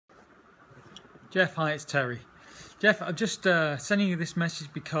Geoff, hi, it's Terry. Geoff, I'm just sending you this message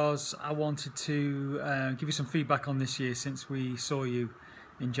because I wanted to give you some feedback on this year since we saw you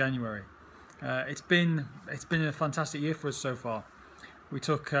in January. It's been a fantastic year for us so far. We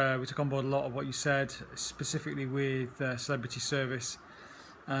took on board a lot of what you said, specifically with celebrity service,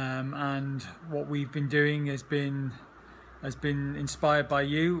 and what we've been doing has been inspired by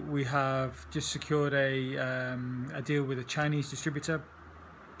you. We have just secured a deal with a Chinese distributor,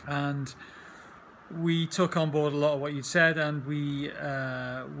 and we took on board a lot of what you'd said, and we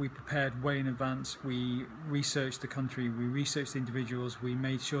prepared way in advance. We researched the country, we researched the individuals, we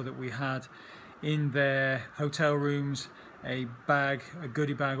made sure that we had in their hotel rooms a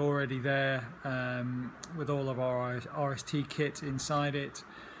goodie bag already there, with all of our RST kit inside it,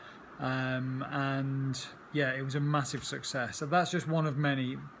 and yeah, it was a massive success. So that's just one of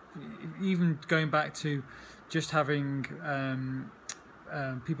many, even going back to just having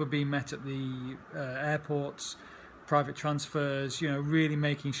people being met at the airports, private transfers, really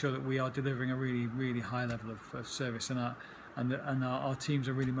making sure that we are delivering a really high level of service, and our teams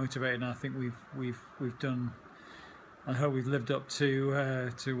are really motivated, and I think we've done, I hope we've lived up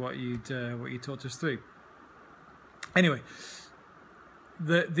to what you talked us through. Anyway,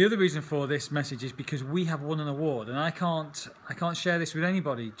 the other reason for this message is because we have won an award, and I can't share this with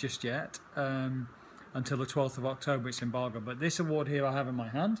anybody just yet. Until the 12th of October, it's embargoed. But this award here I have in my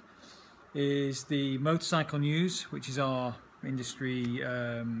hand is the Motorcycle News, which is our industry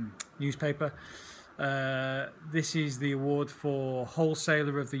newspaper. This is the award for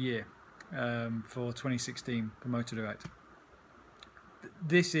Wholesaler of the Year for 2016 for Motodirect.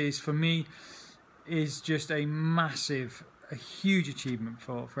 This is, for me, is just a huge achievement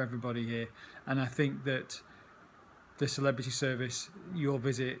for everybody here, and I think that the celebrity service, your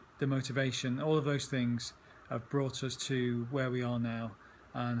visit, the motivation, all of those things have brought us to where we are now,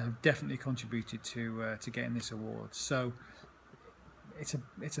 and have definitely contributed to getting this award. So it's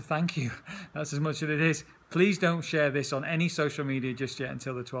a thank you. That's as much as it is. Please don't share this on any social media just yet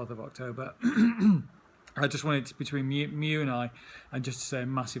until the 12th of October. I just wanted to, between you and I, and just to say a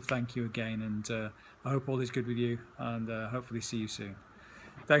massive thank you again, and I hope all is good with you, and hopefully see you soon.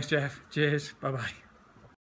 Thanks, Geoff. Cheers. Bye bye.